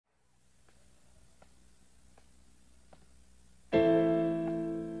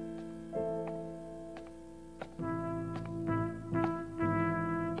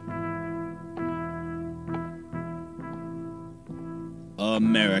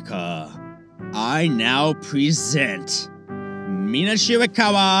America. I now present Mina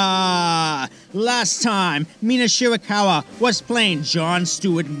Shirakawa! Last time, Mina Shirakawa was playing John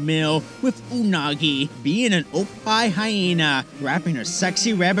Stuart Mill with Unagi, being an oak-pie hyena, wrapping her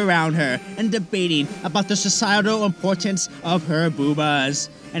sexy web around her and debating about the societal importance of her boobas.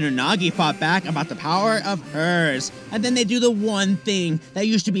 And Unagi fought back about the power of hers. And then they do the one thing that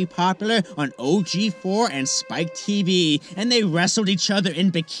used to be popular on OG4 and Spike TV, and they wrestled each other in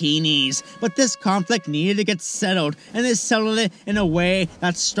bikinis. But this conflict needed to get settled, and they settled it in a way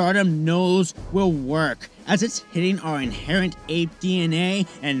that Stardom knows will work, as it's hitting our inherent ape DNA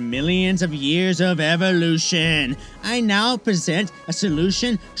and millions of years of evolution. I now present a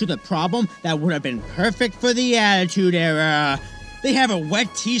solution to the problem that would have been perfect for the Attitude Era. They have a wet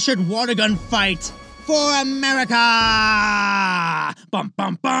t-shirt water gun fight for America! Bum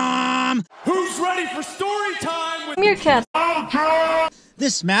bum bum! Who's ready for story time with Meerkat?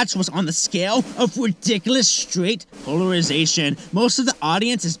 This match was on the scale of ridiculous straight polarization. Most of the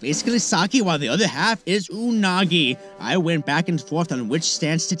audience is basically Saki, while the other half is Unagi. I went back and forth on which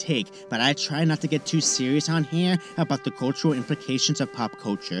stance to take, but I try not to get too serious on here about the cultural implications of pop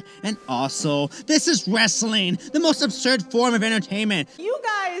culture. And also, this is wrestling, the most absurd form of entertainment. You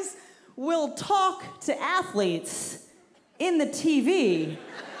guys will talk to athletes in the TV,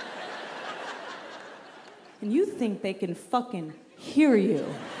 and you think they can fucking hear you.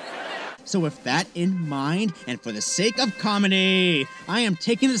 So with that in mind, and for the sake of comedy, I am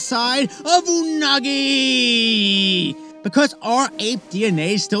taking the side of Unagi! Because our ape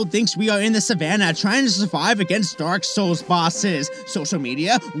DNA still thinks we are in the savannah trying to survive against Dark Souls bosses. Social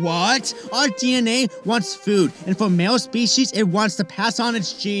media? What? Our DNA wants food, and for male species, it wants to pass on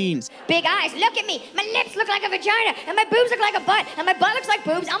its genes. Big eyes, look at me. My lips look like a vagina, and my boobs look like a butt, and my butt looks like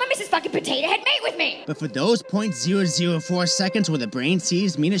boobs. I'm a Mrs. fucking Potato Head, mate with me. But for those 0.004 seconds where the brain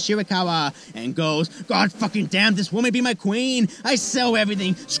sees Mina Shirakawa and goes, God fucking damn, this woman be my queen. I sell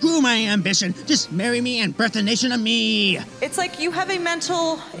everything. Screw my ambition. Just marry me and birth a nation of me. It's like you have a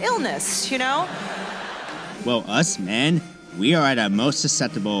mental illness, you know? Well, us men, we are at our most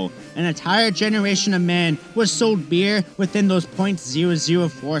susceptible. An entire generation of men was sold beer within those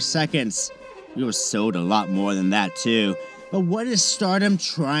 0.004 seconds. We were sold a lot more than that, too. But what is Stardom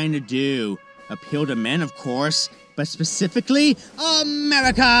trying to do? Appeal to men, of course, but specifically,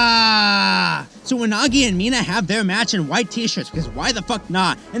 America! So Unagi and Mina have their match in white t-shirts, because why the fuck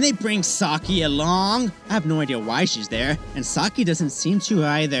not? And they bring Saki along. I have no idea why she's there, and Saki doesn't seem to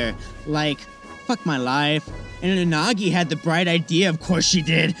either. Like, fuck my life. And Unagi had the bright idea, of course she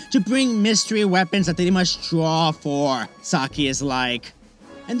did, to bring mystery weapons that they must draw for. Saki is like,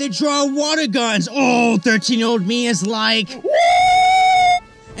 and they draw water guns. Oh, 13-year-old me is like, woo!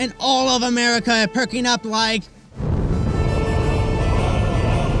 And all of America perking up like,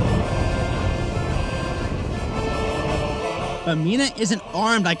 but Mina isn't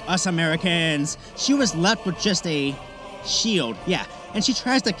armed like us Americans. She was left with just a shield, yeah. And she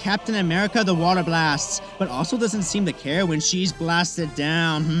tries to Captain America the water blasts, but also doesn't seem to care when she's blasted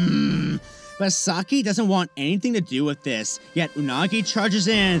down. But Saki doesn't want anything to do with this, yet Unagi charges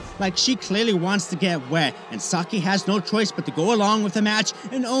in like she clearly wants to get wet, and Saki has no choice but to go along with the match,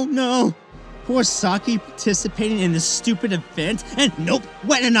 and oh no, poor Saki participating in this stupid event, and nope,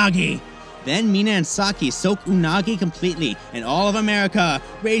 wet Unagi! Then Mina and Saki soak Unagi completely, and all of America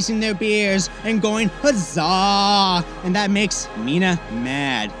raising their beers and going huzzah! And that makes Mina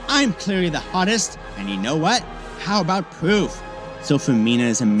mad. I'm clearly the hottest, and you know what? How about proof? So for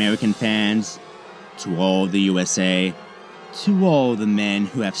Mina's American fans, to all the USA, to all the men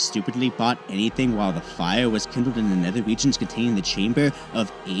who have stupidly bought anything while the fire was kindled in the nether regions containing the chamber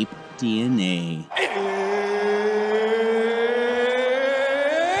of ape DNA.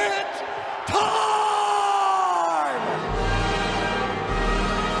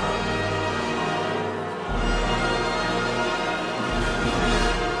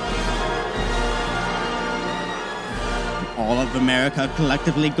 All of America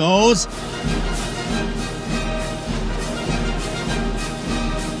collectively goes,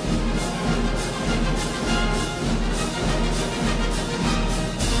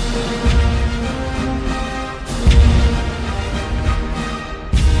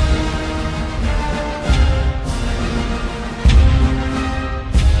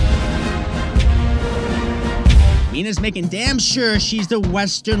 Mina's making damn sure she's the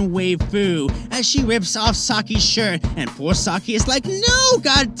Western waifu as she rips off Saki's shirt, and poor Saki is like, no,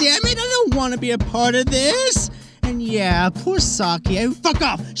 god damn it, I don't want to be a part of this. And Yeah, poor Saki. Fuck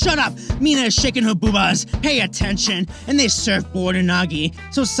off! Shut up! Mina is shaking her boobas. Pay attention. And they surfboard Unagi.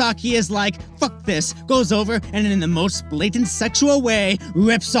 So Saki is like, fuck this. Goes over and in the most blatant sexual way,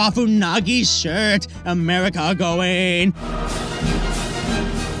 rips off Unagi's shirt. America going.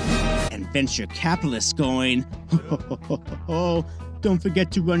 And venture capitalists going. Don't forget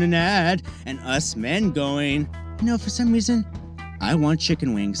to run an ad. And us men going. You know, for some reason, I want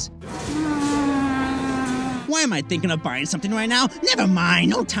chicken wings. Why am I thinking of buying something right now? Never mind,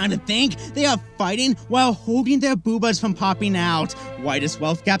 no time to think. They are fighting while holding their boobas from popping out. Widest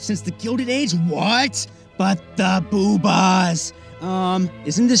wealth gap since the Gilded Age? What? But the boobas.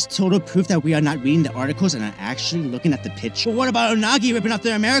 Isn't this total proof that we are not reading the articles and are actually looking at the picture? But what about Unagi ripping off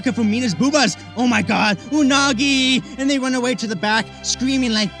their America from Mina's boobas? Oh my god, Unagi! And they run away to the back,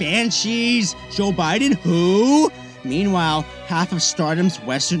 screaming like banshees. Joe Biden, who? Meanwhile, half of Stardom's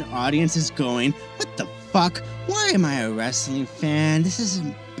Western audience is going, what the fuck? Why am I a wrestling fan? This is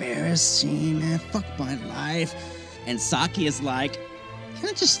embarrassing, man. Fuck my life. And Saki is like, can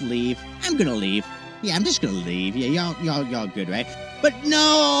I just leave? I'm gonna leave. Yeah, I'm just gonna leave. Yeah, y'all good, right? But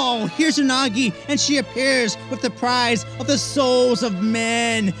no! Here's Unagi, and she appears with the prize of the souls of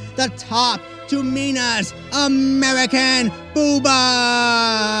men. The top to Mina's American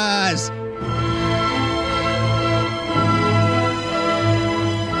Boobas!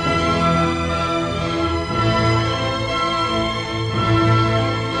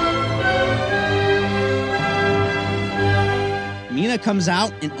 Mina comes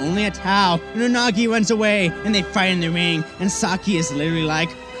out in only a towel, and Unagi runs away, and they fight in the ring, and Saki is literally like,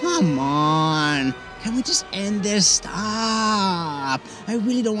 come on, can we just end this? Stop. I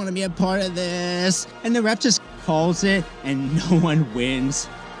really don't want to be a part of this. And the ref just calls it, and no one wins.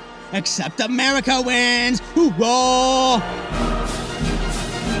 Except America wins! Hoorah!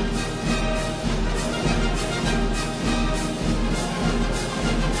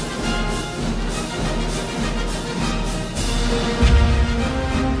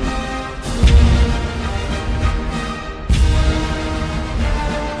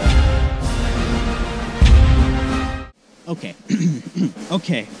 Okay.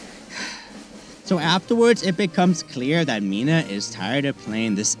 Okay. So afterwards, it becomes clear that Mina is tired of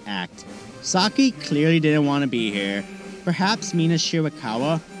playing this act. Saki clearly didn't want to be here. Perhaps Mina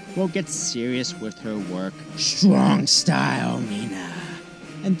Shirakawa will get serious with her work. Strong style, Mina.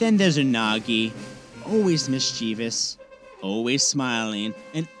 And then there's Unagi, always mischievous, always smiling,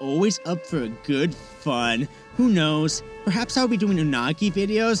 and always up for a good fun. Who knows? Perhaps I'll be doing Unagi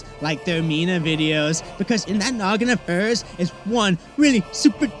videos like their Mina videos, because in that noggin of hers is one really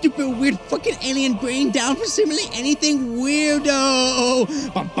super duper weird fucking alien brain down for seemingly anything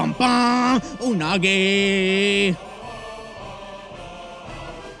weirdo. Bum bum bum. Unagi.